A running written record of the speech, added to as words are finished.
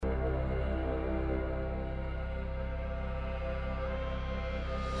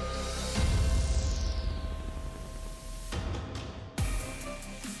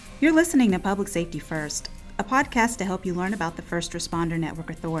You're listening to Public Safety First, a podcast to help you learn about the First Responder Network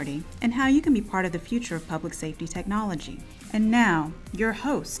Authority and how you can be part of the future of public safety technology. And now, your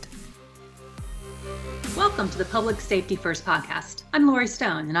host. Welcome to the Public Safety First podcast. I'm Lori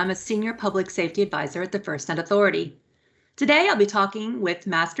Stone, and I'm a Senior Public Safety Advisor at the FirstNet Authority. Today, I'll be talking with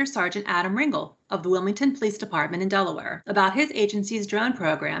Master Sergeant Adam Ringel of the Wilmington Police Department in Delaware about his agency's drone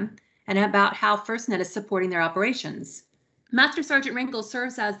program and about how FirstNet is supporting their operations. Master Sergeant Ringel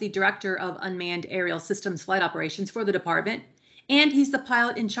serves as the Director of Unmanned Aerial Systems Flight Operations for the department, and he's the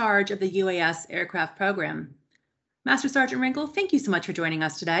pilot in charge of the UAS aircraft program. Master Sergeant Ringel, thank you so much for joining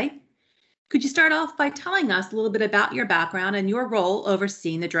us today. Could you start off by telling us a little bit about your background and your role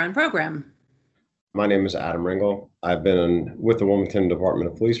overseeing the drone program? My name is Adam Ringel. I've been with the Wilmington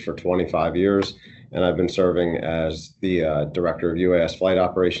Department of Police for 25 years, and I've been serving as the Director of UAS Flight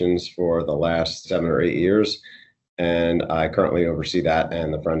Operations for the last 7 or 8 years. And I currently oversee that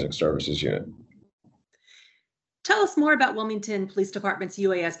and the Forensic Services Unit. Tell us more about Wilmington Police Department's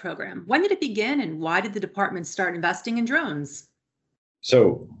UAS program. When did it begin and why did the department start investing in drones?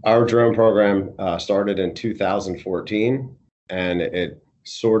 So our drone program started in 2014, and it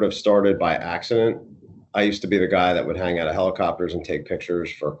sort of started by accident. I used to be the guy that would hang out of helicopters and take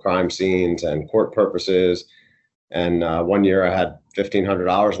pictures for crime scenes and court purposes. And one year I had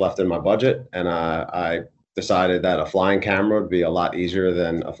 $1,500 left in my budget, and I decided that a flying camera would be a lot easier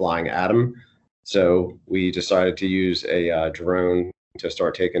than a flying Atom. So we decided to use a drone to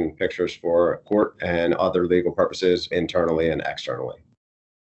start taking pictures for court and other legal purposes internally and externally.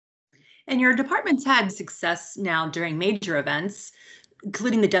 And your department's had success now during major events,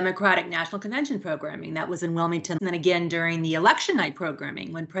 including the Democratic National Convention programming that was in Wilmington, and then again during the election night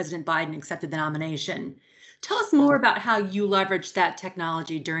programming when President Biden accepted the nomination. Tell us more about how you leveraged that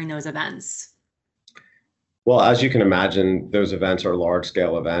technology during those events. Well, as you can imagine, those events are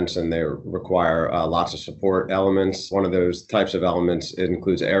large-scale events and they require lots of support elements. One of those types of elements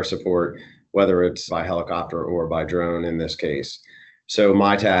includes air support, whether it's by helicopter or by drone in this case. So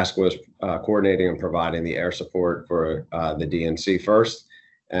my task was coordinating and providing the air support for the DNC first.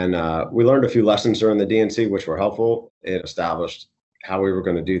 And we learned a few lessons during the DNC, which were helpful. It established how we were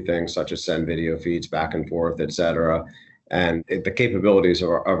going to do things such as send video feeds back and forth, et cetera. And the capabilities of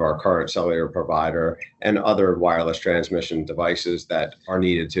our current cellular provider and other wireless transmission devices that are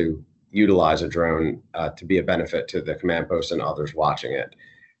needed to utilize a drone to be a benefit to the command post and others watching it.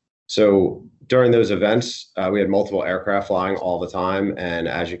 So during those events, we had multiple aircraft flying all the time. And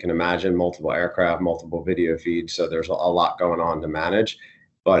as you can imagine, multiple aircraft, multiple video feeds. So there's a lot going on to manage,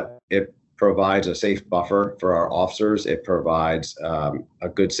 but it provides a safe buffer for our officers. It provides a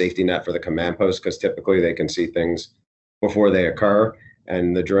good safety net for the command post because typically they can see things before they occur,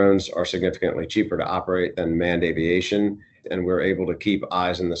 and the drones are significantly cheaper to operate than manned aviation, and we're able to keep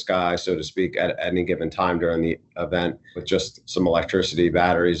eyes in the sky, so to speak, at any given time during the event with just some electricity,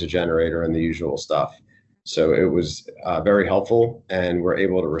 batteries, a generator, and the usual stuff. So it was very helpful, and we're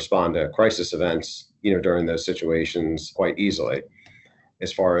able to respond to crisis events, during those situations quite easily.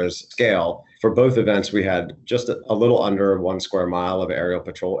 As far as scale, for both events, we had just a little under 1 square mile of aerial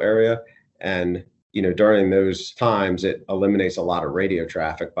patrol area, and during those times, it eliminates a lot of radio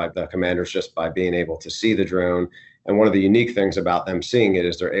traffic by the commanders just by being able to see the drone. And one of the unique things about them seeing it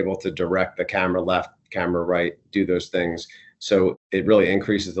is they're able to direct the camera left, camera right, do those things. So it really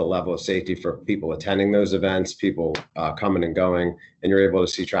increases the level of safety for people attending those events, people coming and going, and you're able to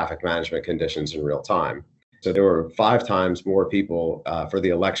see traffic management conditions in real time. So there were 5 times more people for the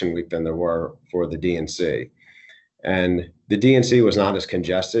election week than there were for the DNC. And the DNC was not as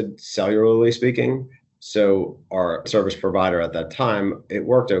congested, cellularly speaking. So our service provider at that time, it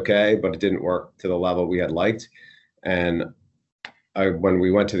worked okay, but it didn't work to the level we had liked. And when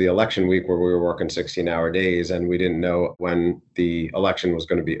we went to the election week where we were working 16-hour days and we didn't know when the election was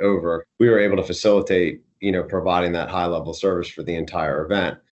going to be over, we were able to facilitate, providing that high level service for the entire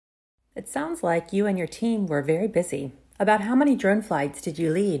event. It sounds like you and your team were very busy. About how many drone flights did you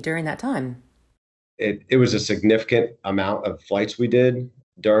lead during that time? It was a significant amount of flights we did.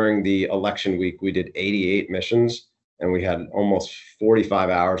 During the election week, we did 88 missions, and we had almost 45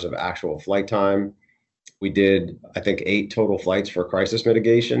 hours of actual flight time. We did, I think, 8 total flights for crisis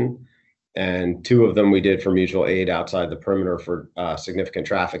mitigation, and 2 of them we did for mutual aid outside the perimeter for significant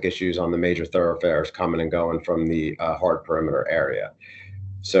traffic issues on the major thoroughfares coming and going from the hard perimeter area.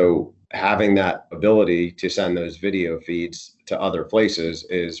 So having that ability to send those video feeds to other places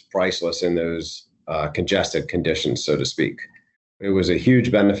is priceless in those congested conditions, so to speak. It was a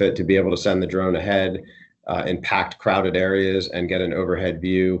huge benefit to be able to send the drone ahead in packed, crowded areas and get an overhead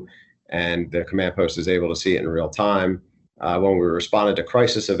view. And the command post is able to see it in real time. When we responded to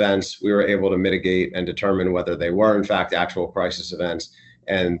crisis events, we were able to mitigate and determine whether they were in fact actual crisis events.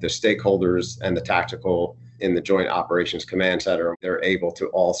 And the stakeholders and the tactical in the Joint Operations Command Center, they're able to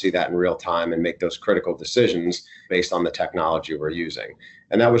all see that in real time and make those critical decisions based on the technology we're using.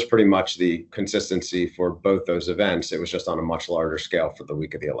 And that was pretty much the consistency for both those events. It was just on a much larger scale for the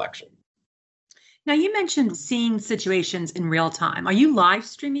week of the election. Now, you mentioned seeing situations in real time. Are you live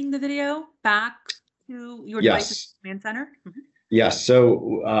streaming the video back to your device's command center? Mm-hmm. Yes.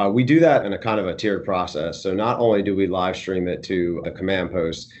 So we do that in a kind of a tiered process. So not only do we live stream it to the command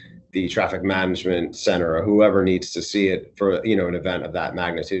post, the traffic management center, or whoever needs to see it for, an event of that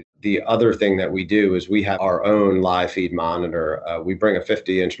magnitude. The other thing that we do is we have our own live feed monitor. We bring a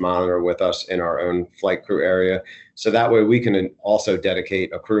 50-inch monitor with us in our own flight crew area. So that way we can also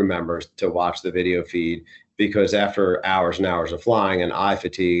dedicate a crew member to watch the video feed, because after hours and hours of flying and eye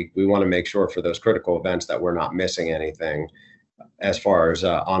fatigue, we want to make sure for those critical events that we're not missing anything as far as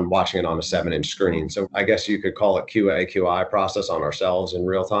on watching it on a 7-inch screen. So I guess you could call it QA/QI process on ourselves in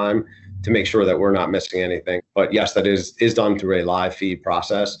real time to make sure that we're not missing anything. But yes, that is done through a live feed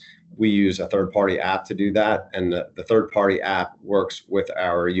process. We use a third-party app to do that. And the third-party app works with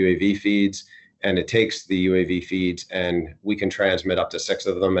our UAV feeds, and it takes the UAV feeds and we can transmit up to 6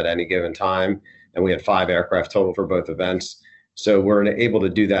 of them at any given time. And we had 5 aircraft total for both events. So we're able to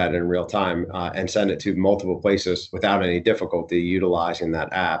do that in real time and send it to multiple places without any difficulty utilizing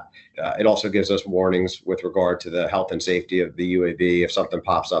that app. It also gives us warnings with regard to the health and safety of the UAV. If something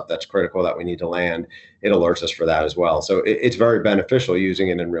pops up that's critical that we need to land, it alerts us for that as well. So it's very beneficial using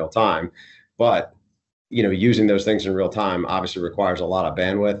it in real time. But using those things in real time obviously requires a lot of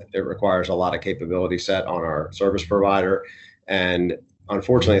bandwidth. It requires a lot of capability set on our service provider. And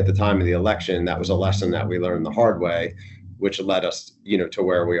unfortunately, at the time of the election, that was a lesson that we learned the hard way, which led us, to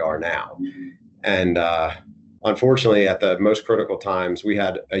where we are now. And unfortunately, at the most critical times, we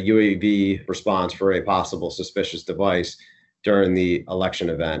had a UAV response for a possible suspicious device during the election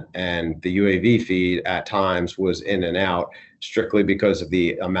event. And the UAV feed at times was in and out strictly because of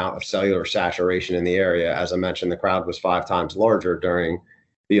the amount of cellular saturation in the area. As I mentioned, the crowd was 5 times larger during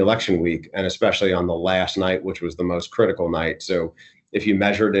the election week, and especially on the last night, which was the most critical night. So if you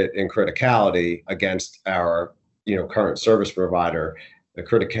measured it in criticality against our current service provider, the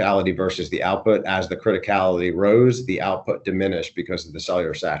criticality versus the output, as the criticality rose, the output diminished because of the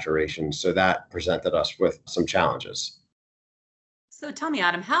cellular saturation. So that presented us with some challenges. So tell me,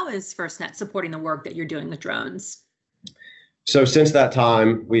 Adam, how is FirstNet supporting the work that you're doing with drones? So since that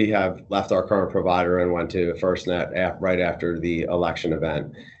time, we have left our current provider and went to FirstNet right after the election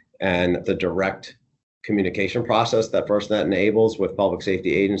event. And the direct communication process that FirstNet enables with public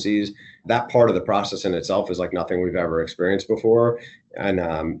safety agencies, that part of the process in itself is like nothing we've ever experienced before. And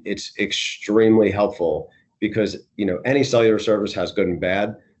it's extremely helpful because, any cellular service has good and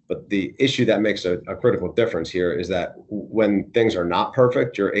bad. But the issue that makes a critical difference here is that when things are not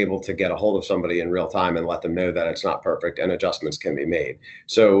perfect, you're able to get a hold of somebody in real time and let them know that it's not perfect and adjustments can be made.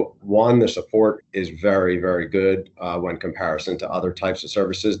 So one, the support is very, very good when comparison to other types of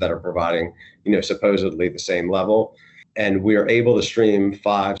services that are providing, supposedly the same level. And we are able to stream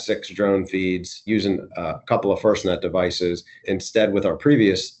 5, 6 drone feeds using a couple of FirstNet devices instead with our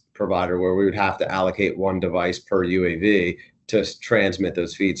previous provider where we would have to allocate 1 device per UAV to transmit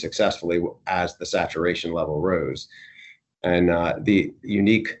those feeds successfully as the saturation level rose. And the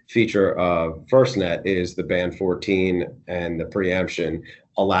unique feature of FirstNet is the band 14 and the preemption,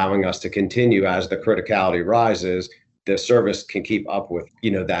 allowing us to continue as the criticality rises. The service can keep up with,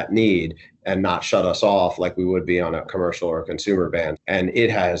 that need and not shut us off like we would be on a commercial or consumer band. And it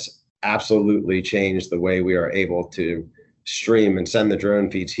has absolutely changed the way we are able to stream and send the drone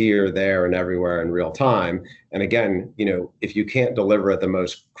feeds here, there, and everywhere in real time. And again, if you can't deliver at the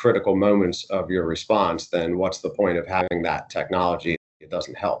most critical moments of your response, then what's the point of having that technology? It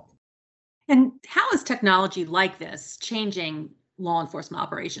doesn't help. And how is technology like this changing law enforcement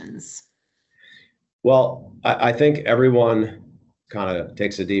operations? Well, I think everyone kind of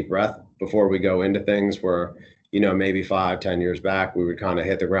takes a deep breath before we go into things where, maybe 5-10 years back, we would kind of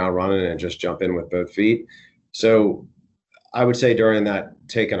hit the ground running and just jump in with both feet. So I would say during that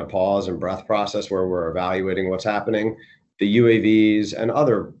taking a pause and breath process where we're evaluating what's happening, the UAVs and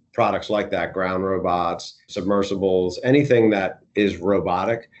other products like that, ground robots, submersibles, anything that is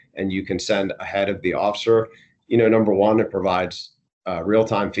robotic and you can send ahead of the officer, number one, it provides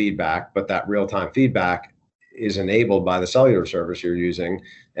real-time feedback, but that real-time feedback is enabled by the cellular service you're using.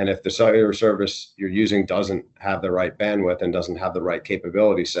 And if the cellular service you're using doesn't have the right bandwidth and doesn't have the right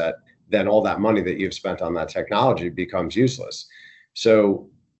capability set, then all that money that you've spent on that technology becomes useless. So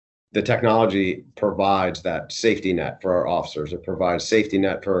the technology provides that safety net for our officers. It provides safety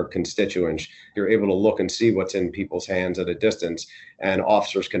net for our constituents. You're able to look and see what's in people's hands at a distance, and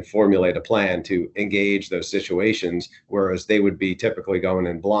officers can formulate a plan to engage those situations, whereas they would be typically going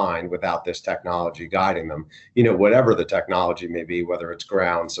in blind without this technology guiding them, whatever the technology may be, whether it's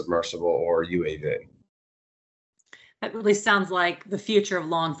ground, submersible, or UAV. That really sounds like the future of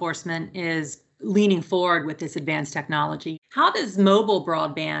law enforcement is leaning forward with this advanced technology. How does mobile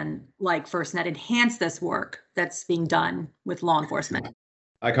broadband like FirstNet enhance this work that's being done with law enforcement?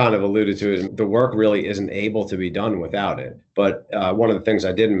 I kind of alluded to it. The work really isn't able to be done without it. But one of the things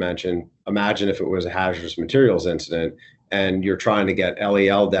I didn't mention, imagine if it was a hazardous materials incident and you're trying to get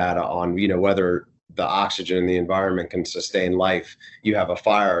LEL data on, whether the oxygen in the environment can sustain life. You have a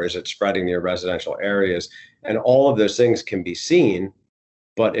fire, is it spreading near residential areas? And all of those things can be seen.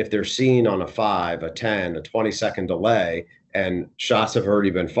 But if they're seen on a 5, a 10, a 20-second delay, and shots have already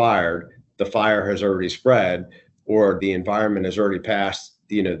been fired, the fire has already spread, or the environment has already passed,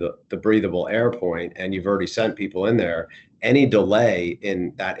 the breathable air point, and you've already sent people in there, any delay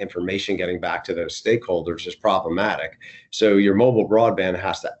in that information getting back to those stakeholders is problematic. So your mobile broadband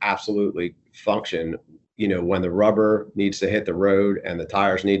has to absolutely function. When the rubber needs to hit the road and the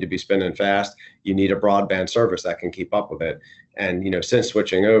tires need to be spinning fast, you need a broadband service that can keep up with it. And, since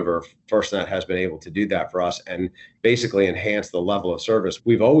switching over, FirstNet has been able to do that for us and basically enhance the level of service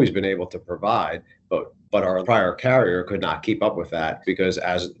we've always been able to provide. But our prior carrier could not keep up with that because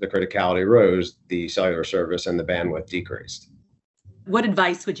as the criticality rose, the cellular service and the bandwidth decreased. What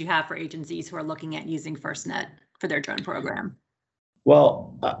advice would you have for agencies who are looking at using FirstNet for their drone program?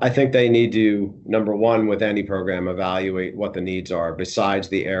 Well, I think they need to, number one, with any program, evaluate what the needs are besides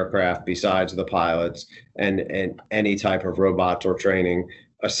the aircraft, besides the pilots, and any type of robots or training.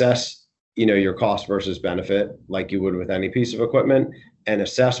 Assess, your cost versus benefit, like you would with any piece of equipment, and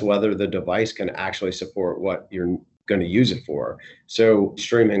assess whether the device can actually support what you're going to use it for. So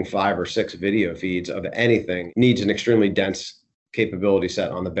streaming 5 or 6 video feeds of anything needs an extremely dense capability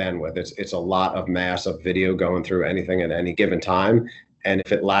set on the bandwidth. It's a lot of mass of video going through anything at any given time. And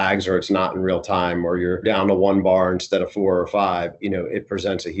if it lags or it's not in real time, or you're down to 1 bar instead of 4 or 5, it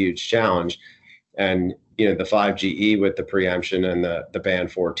presents a huge challenge. And, the 5GE with the preemption and the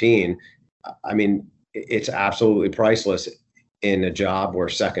band 14, it's absolutely priceless in a job where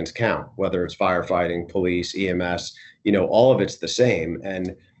seconds count, whether it's firefighting, police, EMS, all of it's the same.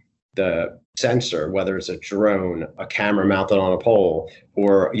 And the sensor, whether it's a drone, a camera mounted on a pole,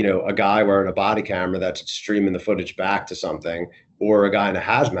 or a guy wearing a body camera that's streaming the footage back to something, or a guy in a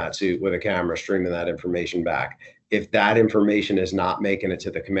hazmat suit with a camera streaming that information back. If that information is not making it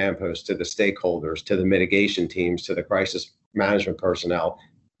to the command post, to the stakeholders, to the mitigation teams, to the crisis management personnel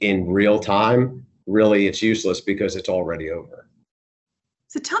in real time, really it's useless because it's already over.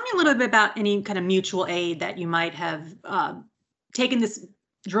 So tell me a little bit about any kind of mutual aid that you might have taken this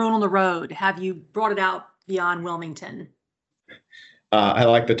drone on the road. Have you brought it out beyond Wilmington? I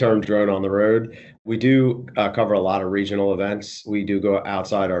like the term drone on the road. We do cover a lot of regional events. We do go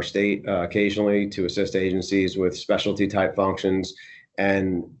outside our state occasionally to assist agencies with specialty type functions.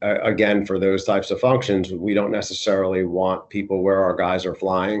 And again, for those types of functions, we don't necessarily want people where our guys are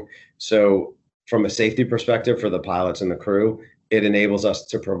flying. So from a safety perspective for the pilots and the crew, it enables us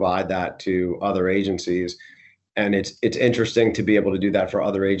to provide that to other agencies. And it's interesting to be able to do that for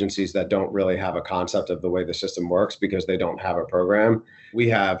other agencies that don't really have a concept of the way the system works because they don't have a program. We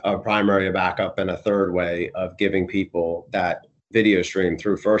have a primary, a backup, and a third way of giving people that video stream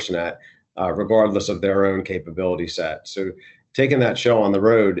through FirstNet, regardless of their own capability set. So taking that show on the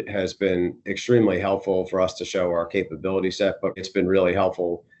road has been extremely helpful for us to show our capability set, but it's been really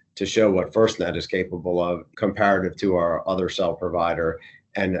helpful to show what FirstNet is capable of comparative to our other cell provider.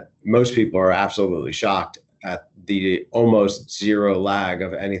 And most people are absolutely shocked at the almost zero lag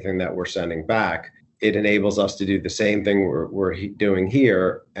of anything that we're sending back. It enables us to do the same thing we're doing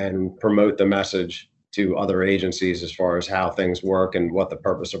here and promote the message to other agencies as far as how things work and what the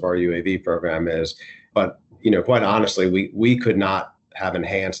purpose of our UAV program is. But, quite honestly, we could not have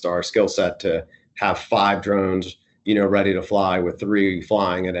enhanced our skill set to have 5 drones, ready to fly with 3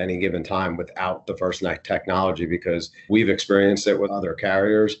 flying at any given time without the FirstNet technology, because we've experienced it with other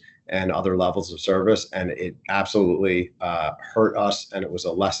carriers and other levels of service, and it absolutely hurt us, and it was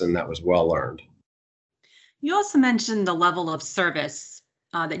a lesson that was well learned. You also mentioned the level of service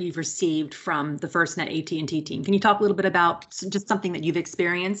that you've received from the FirstNet AT&T team. Can you talk a little bit about just something that you've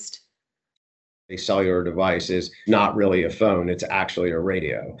experienced? A cellular device is not really a phone, it's actually a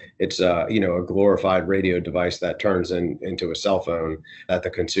radio. It's a glorified radio device that turns into a cell phone that the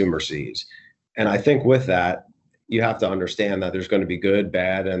consumer sees. And I think with that, you have to understand that there's going to be good,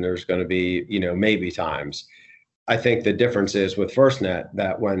 bad, and there's going to be, maybe times. I think the difference is with FirstNet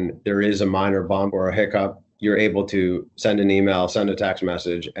that when there is a minor bump or a hiccup, you're able to send an email, send a text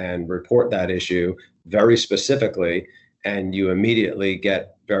message, and report that issue very specifically. And you immediately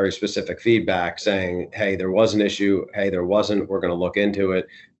get very specific feedback saying, hey, there was an issue. Hey, there wasn't. We're going to look into it.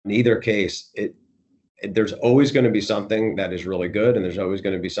 In either case, there's always going to be something that is really good, and there's always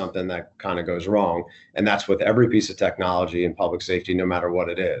going to be something that kind of goes wrong. And that's with every piece of technology in public safety, no matter what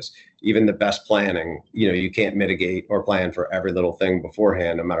it is. Even the best planning, you can't mitigate or plan for every little thing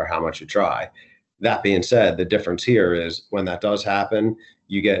beforehand, no matter how much you try. That being said, the difference here is when that does happen,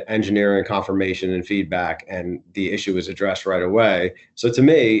 you get engineering confirmation and feedback, and the issue is addressed right away. So to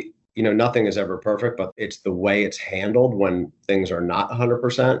me, nothing is ever perfect, but it's the way it's handled when things are not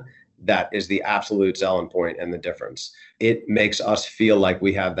 100%. That is the absolute selling point and the difference. It makes us feel like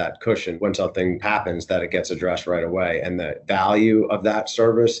we have that cushion when something happens, that it gets addressed right away. And the value of that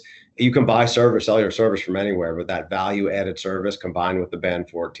service, you can buy cellular service from anywhere, but that value added service combined with the Band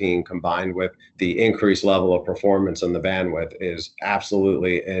 14, combined with the increased level of performance and the bandwidth is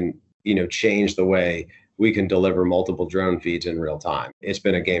absolutely, and change the way we can deliver multiple drone feeds in real time. It's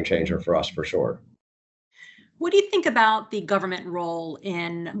been a game changer for us for sure. What do you think about the government role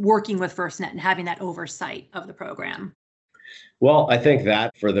in working with FirstNet and having that oversight of the program? Well, I think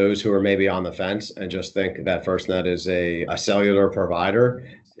that for those who are maybe on the fence and just think that FirstNet is a cellular provider,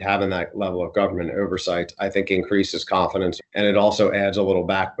 having that level of government oversight, I think increases confidence. And it also adds a little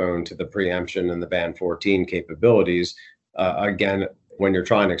backbone to the preemption and the Band 14 capabilities. Again, when you're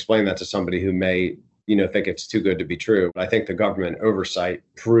trying to explain that to somebody who may, think it's too good to be true, I think the government oversight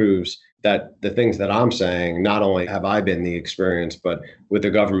proves that the things that I'm saying, not only have I been the experience, but with the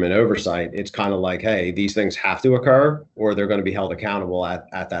government oversight, it's kind of like, hey, these things have to occur or they're going to be held accountable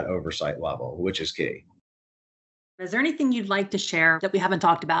at that oversight level, which is key. Is there anything you'd like to share that we haven't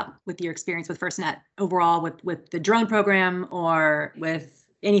talked about with your experience with FirstNet overall with the drone program or with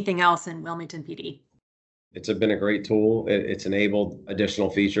anything else in Wilmington PD? It's been a great tool. It's enabled additional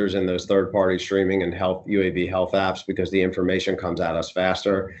features in those third-party streaming and UAV health apps because the information comes at us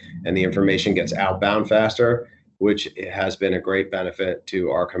faster and the information gets outbound faster, which has been a great benefit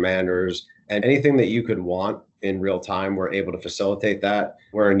to our commanders. And anything that you could want in real time, we're able to facilitate that.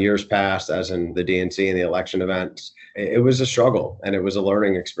 Where in years past, as in the DNC and the election events, it was a struggle and it was a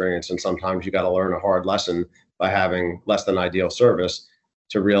learning experience. And sometimes you got to learn a hard lesson by having less than ideal service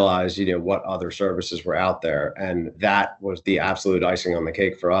to realize, what other services were out there. And that was the absolute icing on the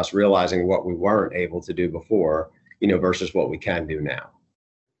cake for us, realizing what we weren't able to do before, versus what we can do now.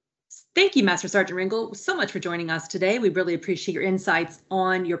 Thank you, Master Sergeant Ringel, so much for joining us today. We really appreciate your insights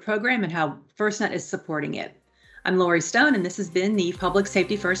on your program and how FirstNet is supporting it. I'm Lori Stone, and this has been the Public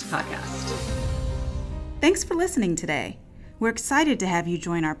Safety First podcast. Thanks for listening today. We're excited to have you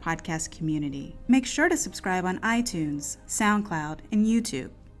join our podcast community. Make sure to subscribe on iTunes, SoundCloud, and YouTube.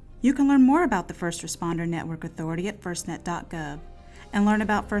 You can learn more about the First Responder Network Authority at firstnet.gov and learn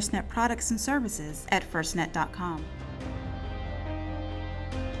about FirstNet products and services at firstnet.com.